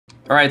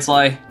All right,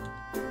 Sly.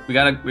 We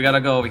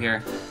gotta go over here.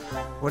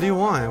 What do you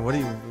want? What do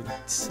you...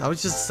 I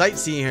was just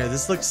sightseeing here.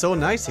 This looks so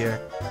nice here.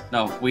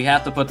 No, we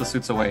have to put the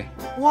suits away.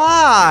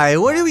 Why?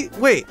 What do we...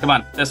 Wait. Come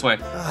on, this way.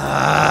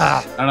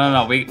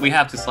 No. We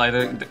have to, Sly.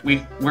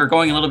 We're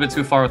going a little bit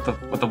too far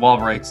with the wall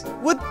breaks.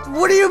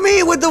 What do you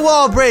mean with the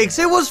wall breaks?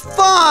 It was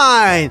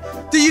fine.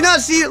 Do you not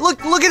see it?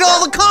 Look at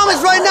all the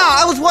comments right now.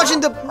 I was watching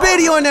the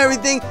video and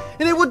everything,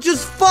 and it was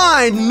just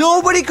fine.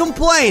 Nobody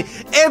complained.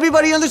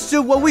 Everybody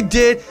understood what we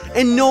did,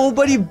 and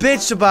nobody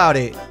bitched about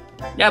it.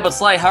 Yeah, but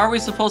Sly, how are we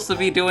supposed to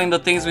be doing the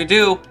things we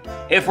do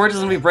if we're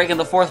just gonna be breaking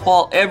the fourth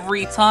wall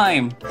every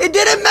time? It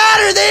didn't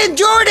matter. They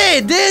enjoyed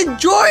it. They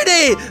enjoyed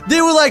it. They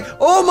were like,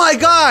 oh my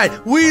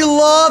god, we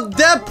love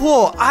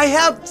Deadpool. I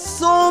have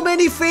so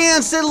many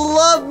fans that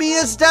love me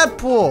as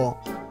Deadpool.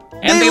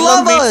 And they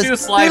love me too,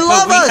 Sly,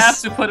 but we have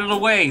to put it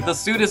away. The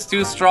suit is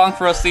too strong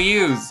for us to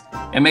use.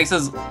 It makes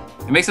us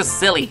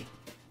silly.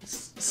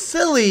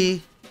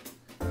 Silly?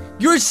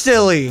 You're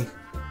silly.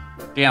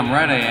 Damn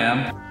right I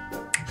am.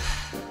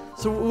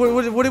 So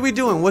what are we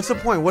doing? What's the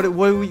point? What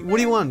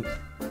do you want? All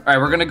right,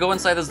 we're gonna go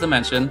inside this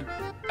dimension.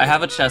 I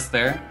have a chest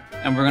there,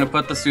 and we're gonna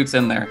put the suits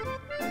in there.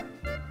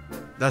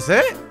 That's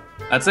it?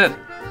 That's it.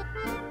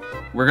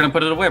 We're gonna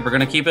put it away. We're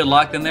gonna keep it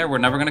locked in there. We're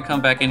never gonna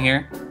come back in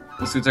here.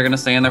 The suits are gonna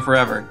stay in there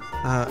forever.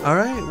 All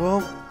right.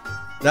 Well,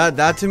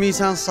 that to me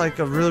sounds like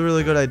a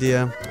really good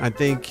idea. I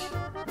think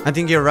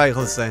you're right,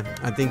 Jose.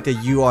 I think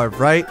that you are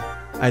right.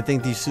 I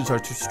think these suits are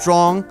too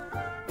strong.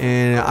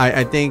 And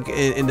I think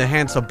in the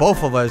hands of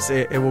both of us,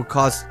 it will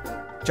cause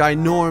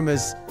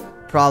ginormous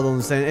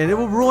problems, and it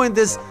will ruin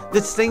this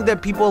thing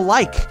that people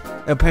like.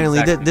 Apparently,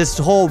 exactly. This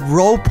whole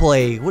role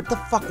play. What the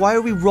fuck? Why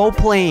are we role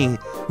playing?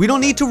 We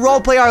don't need to role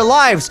play our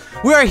lives.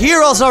 We are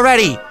heroes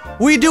already.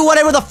 We do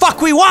whatever the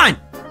fuck we want.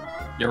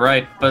 You're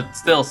right, but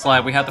still, Sly,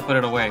 we have to put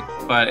it away.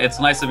 But it's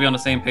nice to be on the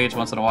same page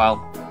once in a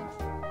while.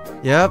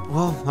 Yep.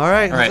 Well, all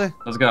right. All right,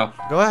 let's go.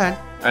 Go ahead.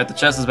 All right, the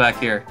chest is back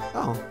here.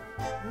 Oh.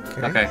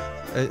 Okay. Okay.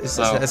 Is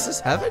this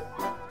heaven?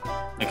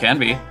 It can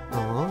be.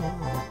 Oh.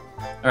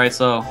 All right,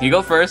 so you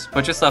go first.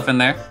 Put your stuff in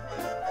there.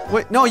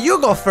 Wait, no, you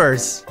go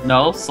first.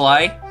 No,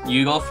 Sly,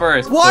 you go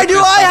first. Why do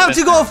I have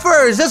to go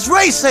first? That's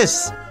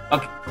racist.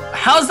 Okay,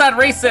 how's that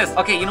racist?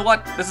 Okay, you know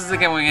what? This isn't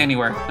going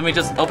anywhere. Let me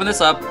just open this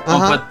up.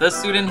 We'll put this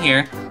suit in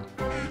here,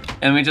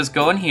 and we just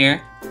go in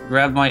here,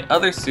 grab my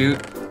other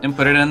suit, and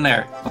put it in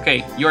there.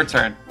 Okay, your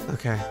turn.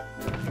 Okay.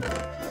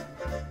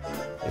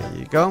 There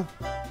you go.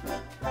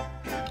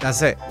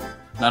 That's it.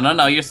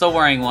 No, you're still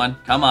wearing one.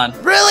 Come on.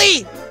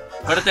 Really?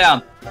 Put it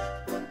down.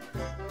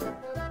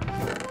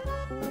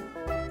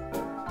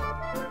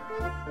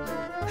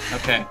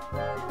 Okay.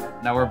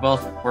 Now we're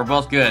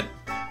both good.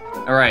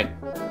 All right.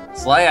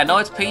 Sly, I know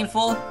it's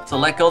painful to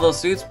let go of those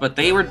suits, but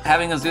they were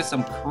having us do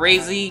some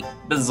crazy,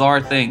 bizarre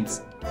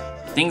things.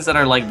 Things that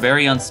are like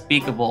very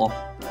unspeakable.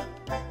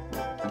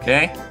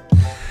 Okay?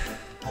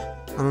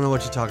 I don't know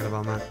what you're talking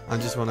about, man. I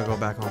just want to go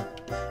back home.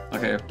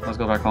 Okay, let's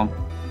go back home.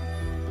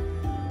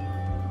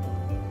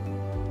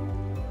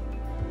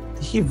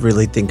 Did he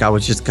really think I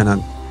was just gonna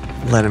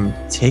let him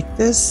take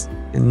this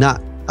and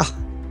not?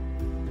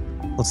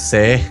 Let's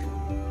say.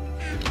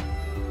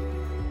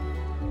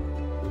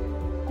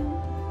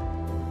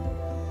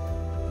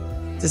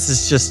 This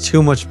is just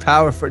too much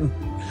power for.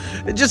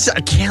 I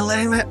can't let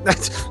him.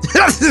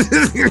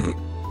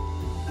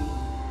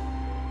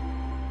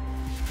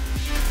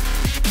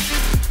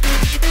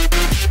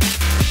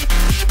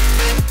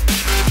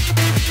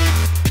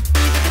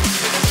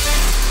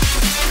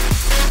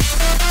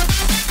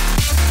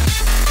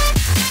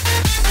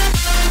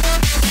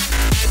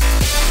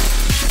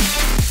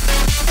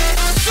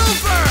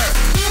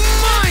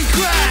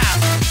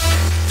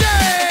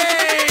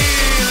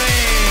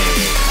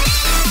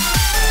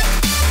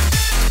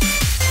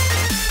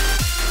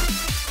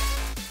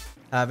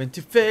 Having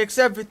to fix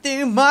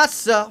everything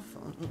myself.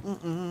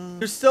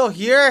 You're still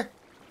here?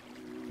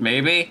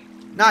 Maybe.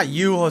 Not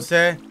you,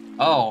 Jose.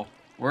 Oh,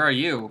 where are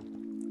you?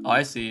 Oh,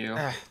 I see you.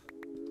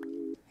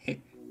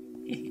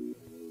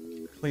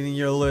 Cleaning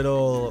your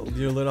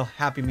little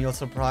Happy Meal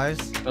surprise.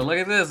 But look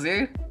at this,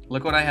 dude.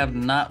 Look what I have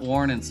not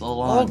worn in so Oh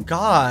long.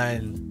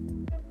 God.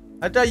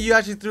 I thought you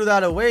actually threw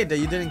that away, that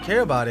you didn't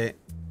care about it.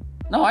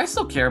 No, I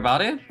still care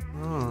about it.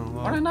 Oh,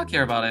 well. Why do I not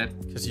care about it?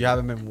 Because you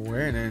haven't been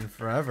wearing it in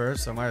forever,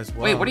 so might as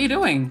well. Wait, what are you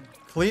doing?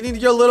 Cleaning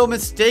your little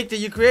mistake that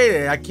you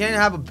created. I can't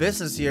have a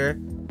business here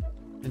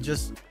and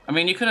just... I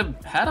mean, you could have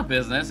had a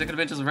business. It could have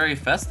been just very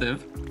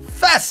festive.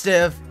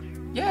 Festive?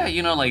 Yeah,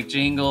 you know, like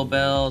Jingle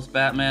Bells,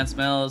 Batman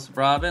Smells,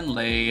 Robin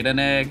laid an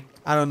egg.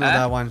 I don't know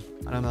that one.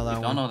 I don't know that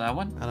one. Don't know that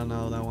one? I don't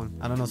know that one.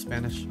 I don't know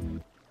Spanish.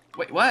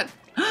 Wait, what?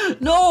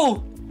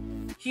 No!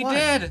 He What?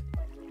 did!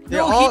 He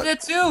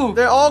did too!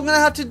 They're all gonna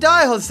have to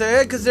die,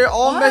 Jose, because they're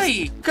all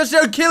because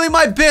they're killing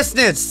my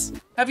business!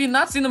 Have you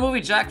not seen the movie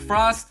Jack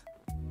Frost?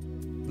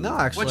 No,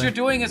 actually. What you're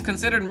doing is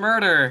considered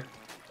murder.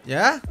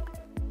 Yeah?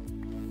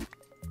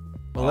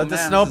 Well, let the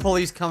snow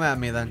police come at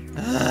me then.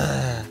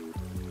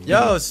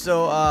 Yo,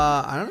 so,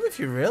 I don't know if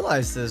you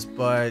realize this,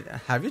 but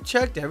have you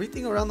checked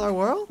everything around our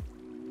world?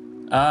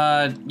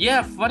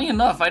 Yeah, funny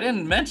enough, I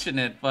didn't mention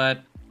it,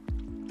 but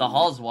the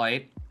hall's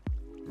white.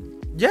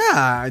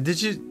 Yeah,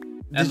 did you?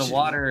 And the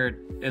water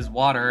is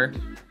water.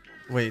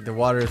 Wait, the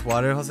water is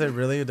water, Jose?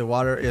 Really? The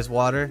water is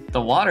water?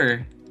 The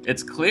water,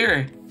 it's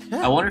clear.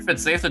 Yeah. I wonder if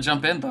it's safe to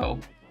jump in, though.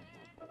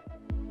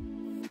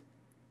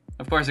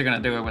 Of course you're gonna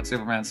do it with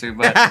Superman suit,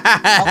 but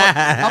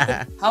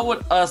how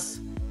would us,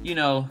 you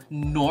know,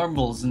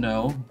 normals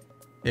know?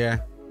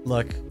 Yeah,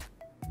 look.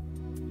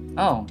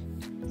 Oh,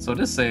 so it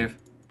is safe.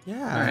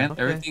 Yeah. All right,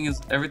 Okay.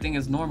 everything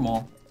is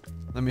normal.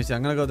 Let me see.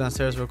 I'm gonna go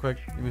downstairs real quick.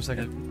 Give me a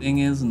second. Everything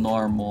is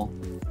normal.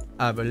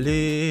 I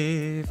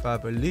believe.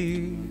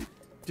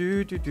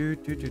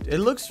 It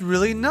looks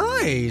really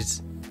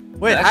nice.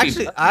 Wait,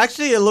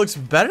 actually, it looks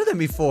better than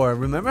before.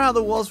 Remember how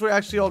the walls were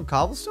actually all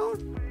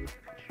cobblestone?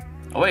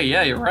 Oh wait,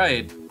 yeah, you're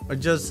right. Or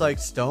just like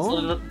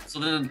stone? So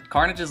the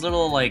Carnage's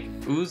little like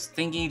ooze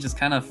thingy just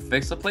kind of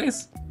fixed the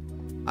place.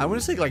 I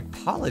wouldn't say like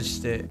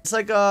polished it. It's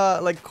like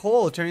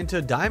coal turning into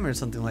a diamond or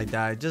something like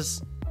that. It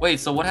just. Wait,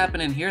 so what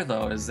happened in here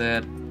though? Is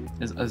it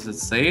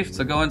safe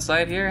to go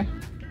inside here?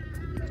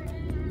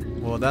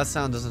 Well, that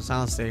sound doesn't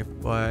sound safe,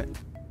 but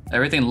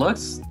Everything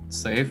looks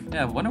safe.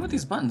 Yeah, I wonder what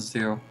these buttons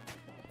do.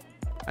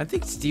 I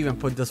think Steven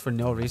put this for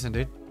no reason,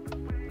 dude.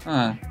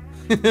 Huh.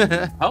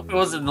 I hope it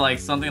wasn't like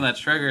something that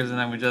triggers and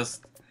then we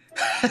just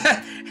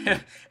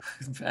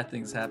bad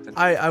things happen.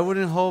 I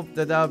wouldn't hope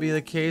that would be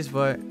the case,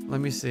 but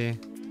let me see.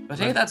 But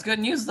hey, that's good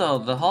news though.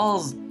 The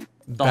hall's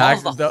the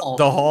hall.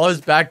 The hall is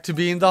back to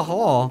being the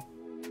hall.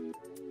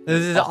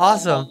 This is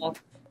awesome.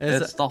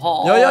 It's the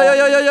hall. Yo.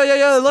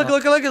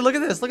 Look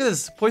at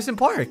this. Poison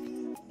Park.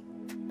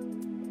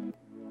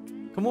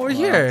 Come over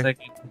here.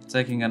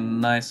 Taking a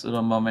nice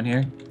little moment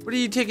here. What are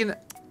you taking?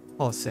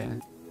 Oh,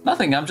 Sam.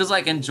 Nothing. I'm just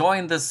like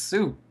enjoying this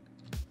soup.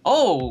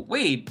 Oh,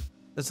 wait.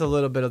 That's a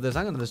little bit of this.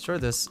 I'm gonna destroy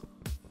this.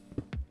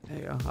 There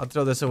you go. I'll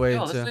throw this away.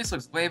 Yo, this place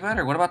looks way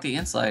better. What about the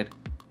inside?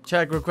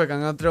 Check real quick.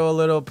 I'm gonna throw a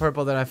little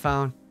purple that I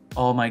found.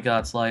 Oh my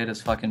God, Sly, it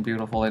is fucking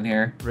beautiful in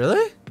here.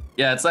 Really?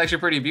 Yeah, it's actually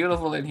pretty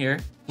beautiful in here.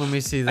 Let me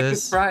see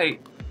this.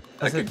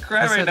 I could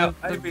cry right now.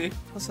 Ivy,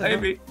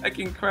 I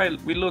can cry.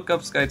 We look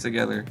up sky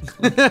together.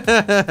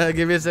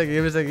 Give me a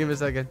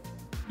second.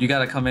 You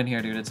gotta come in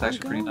here, dude. It's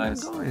actually pretty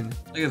nice.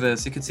 Look at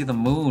this. You can see the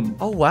moon.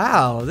 Oh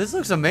wow, this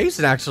looks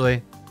amazing,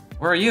 actually.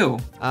 Where are you?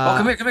 Oh,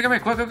 come here. Go.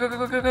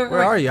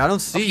 Where are you? I don't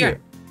see you.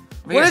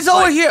 What is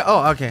over here?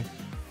 Oh, okay.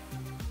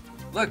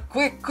 Look,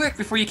 quick,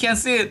 before you can't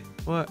see it.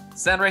 What?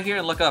 Stand right here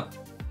and look up.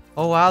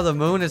 Oh wow, the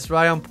moon is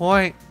right on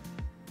point.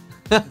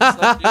 It's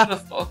so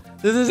beautiful.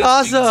 This is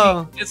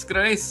awesome. It's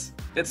Grace.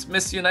 It's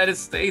Miss United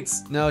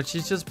States. No,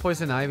 she's just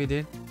poison ivy,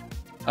 dude.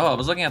 Oh, I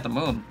was looking at the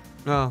moon.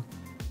 Oh.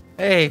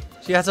 Hey,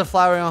 she has a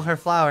flower on her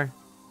flower.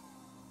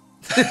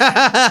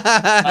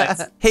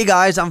 Nice. Hey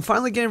guys, I'm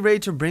finally getting ready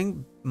to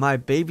bring my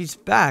babies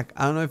back.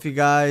 I don't know if you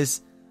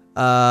guys,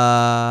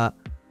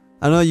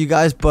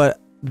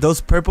 but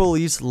those purple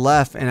leaves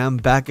left and I'm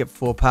back at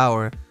full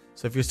power.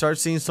 So if you start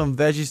seeing some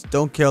veggies,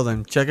 don't kill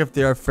them. Check if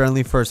they are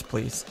friendly first,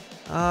 please.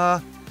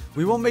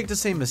 We won't make the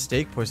same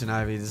mistake, Poison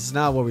Ivy. This is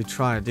not what we're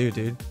trying to do,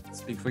 dude.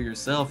 Speak for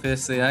yourself,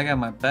 Issy. I got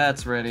my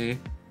bats ready.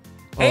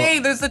 Oh. Hey,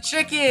 there's the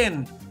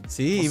chicken!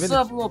 See, What's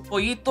up, little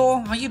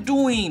pollito? How you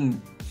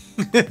doing?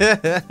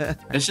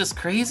 It's just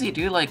crazy,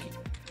 dude. Like,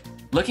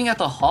 looking at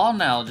the hall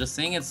now, just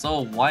seeing it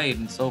so white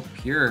and so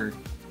pure.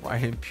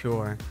 White and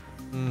pure.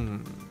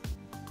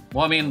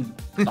 Well, I mean,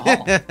 the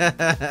hall.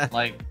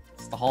 Like,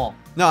 it's the hall.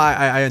 No,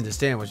 I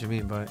understand what you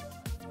mean, but...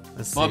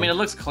 Well, I mean, it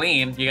looks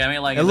clean. You got me?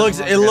 Like it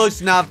looks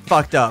not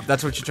fucked up.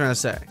 That's what you're trying to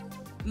say.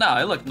 No,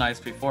 it looked nice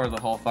before the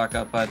whole fuck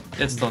up, but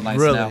it's still nice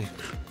really? now.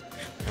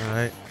 All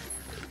right.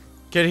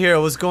 Kid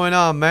Hero, what's going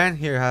on, man?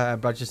 Here, I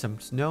brought you some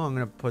snow. I'm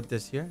gonna put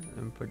this here.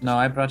 No,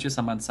 I brought you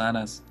some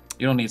manzanas.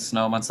 You don't need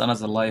snow.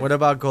 Manzanas are life. What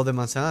about golden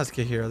manzanas,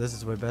 Kid Hero? This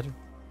is way better.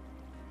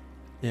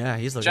 Yeah,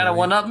 he's looking. Trying to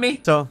one up me?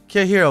 So,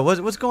 Kid Hero,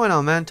 what's going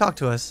on, man? Talk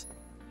to us.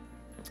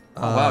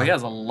 Oh, wow, he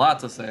has a lot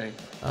to say.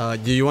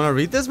 Do you want to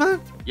read this,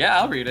 man? Yeah,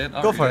 I'll read it.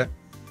 Go for it.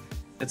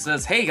 It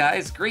says, "Hey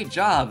guys, great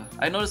job.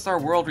 I noticed our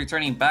world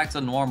returning back to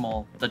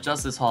normal. The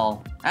Justice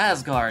Hall.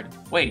 Asgard.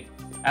 Wait,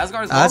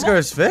 Asgard is normal? Asgard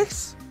is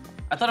fixed?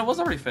 I thought it was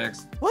already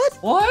fixed. What?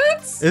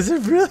 What? Is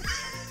it really?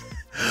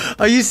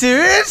 Are you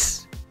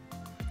serious?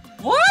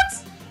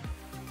 What?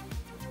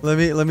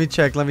 Let me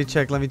check. Dude.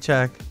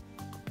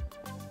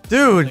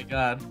 Oh my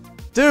God.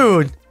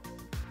 Dude.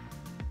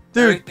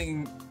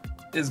 Everything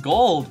is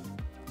gold.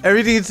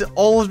 Everything's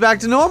almost back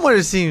to normal,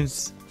 it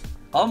seems.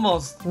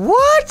 Almost.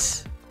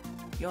 What?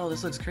 Yo,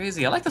 this looks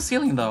crazy. I like the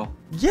ceiling though.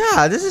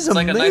 Yeah, this is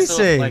amazing. Like a nice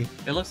little,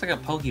 it looks like a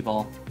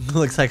Pokeball.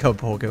 Looks like a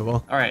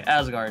Pokeball. All right,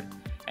 Asgard.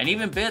 And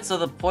even bits of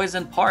the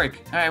Poison Park.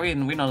 All right, we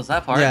noticed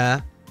that part. Yeah.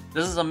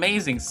 This is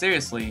amazing,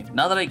 seriously.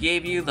 Now that I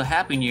gave you the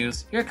happy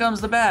news, here comes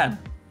the bad.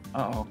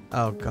 Uh-oh.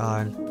 Oh,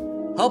 God.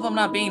 Hope I'm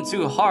not being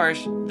too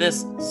harsh.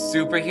 This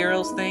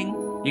superheroes thing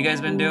you guys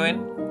been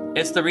doing,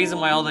 it's the reason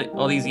why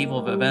all these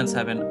evil events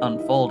have been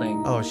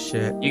unfolding. Oh,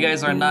 shit. You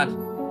guys are not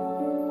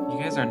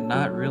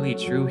really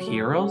true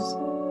heroes?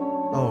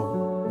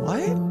 Oh,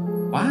 what?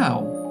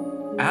 Wow.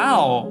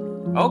 Ow.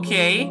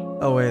 Okay.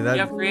 Oh wait, You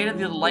have created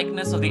the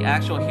likeness of the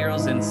actual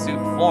heroes in suit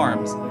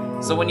forms.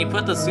 So when you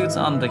put the suits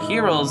on the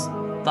heroes,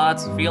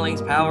 thoughts,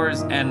 feelings,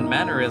 powers, and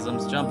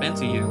mannerisms jump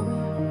into you.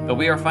 But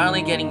we are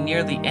finally getting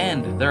near the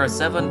end. There are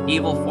 7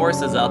 evil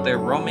forces out there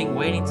roaming,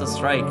 waiting to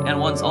strike, and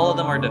once all of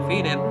them are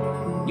defeated,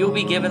 you will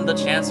be given the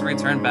chance to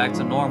return back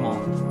to normal.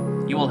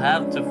 You will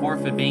have to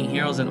forfeit being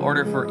heroes in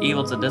order for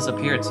evil to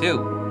disappear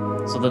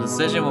too. So the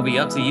decision will be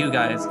up to you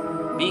guys.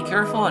 Be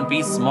careful and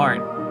be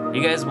smart.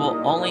 You guys will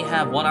only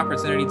have one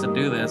opportunity to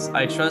do this.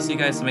 I trust you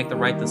guys to make the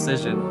right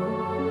decision.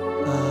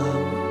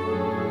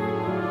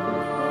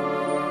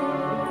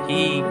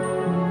 He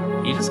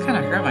just kind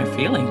of hurt my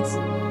feelings.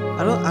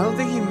 I don't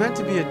think he meant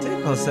to be a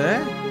dick,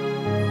 Jose.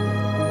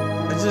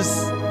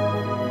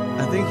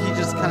 I think he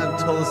just kind of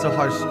told us the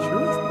harsh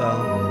truth,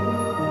 though.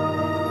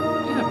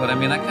 Yeah, but I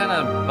mean, that kind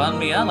of bummed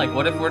me out. Like,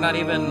 what if we're not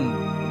even...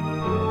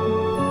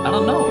 I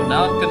don't know.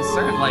 Now I'm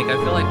concerned. Like, I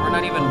feel like we're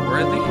not even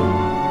worthy.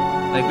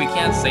 Like, we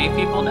can't save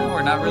people now.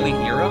 We're not really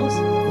heroes.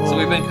 So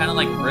we've been kind of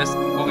like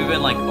we've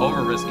been like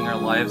over-risking our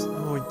lives.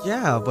 Oh,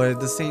 yeah, but at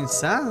the same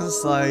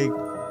sense, like,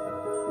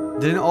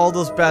 didn't all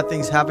those bad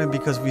things happen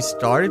because we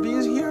started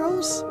being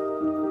heroes?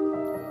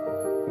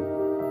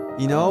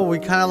 You know, we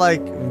kind of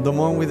like, the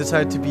moment we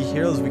decided to be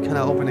heroes, we kind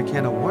of opened a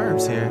can of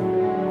worms here.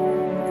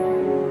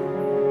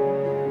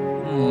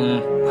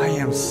 I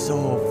am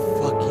so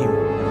fucking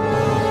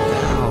bummed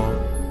out.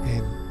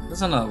 And I'm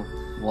just gonna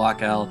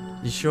walk out.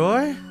 you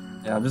sure?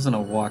 Yeah, I'm just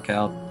gonna walk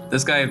out.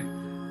 This guy, I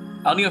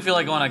don't even feel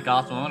like going to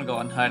Gotham. I'm gonna go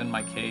and hide in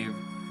my cave.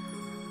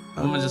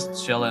 I'm gonna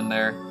just chill in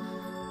there.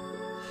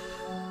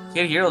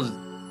 Kid Hero's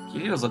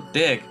a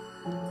dick.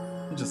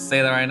 I'll just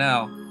say that right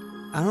now.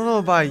 I don't know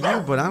about you,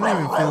 but I'm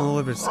even feeling a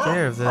little bit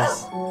scared of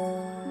this.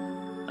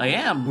 I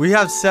am. We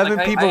have 7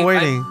 people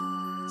waiting.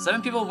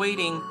 7 people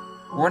waiting.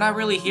 We're not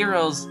really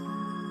heroes.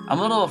 I'm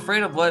a little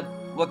afraid of what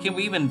can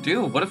we even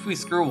do? What if we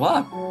screw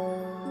up?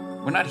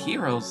 We're not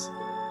heroes.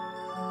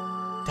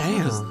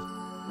 Damn.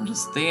 I'm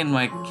just staying in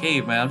my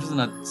cave, man. I'm just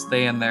gonna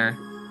stay in there.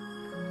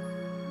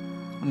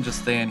 I'm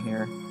just staying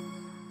here.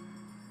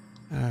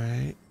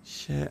 Alright.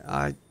 Shit.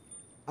 I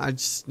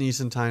just need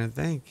some time to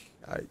think.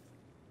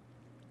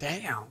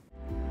 Damn.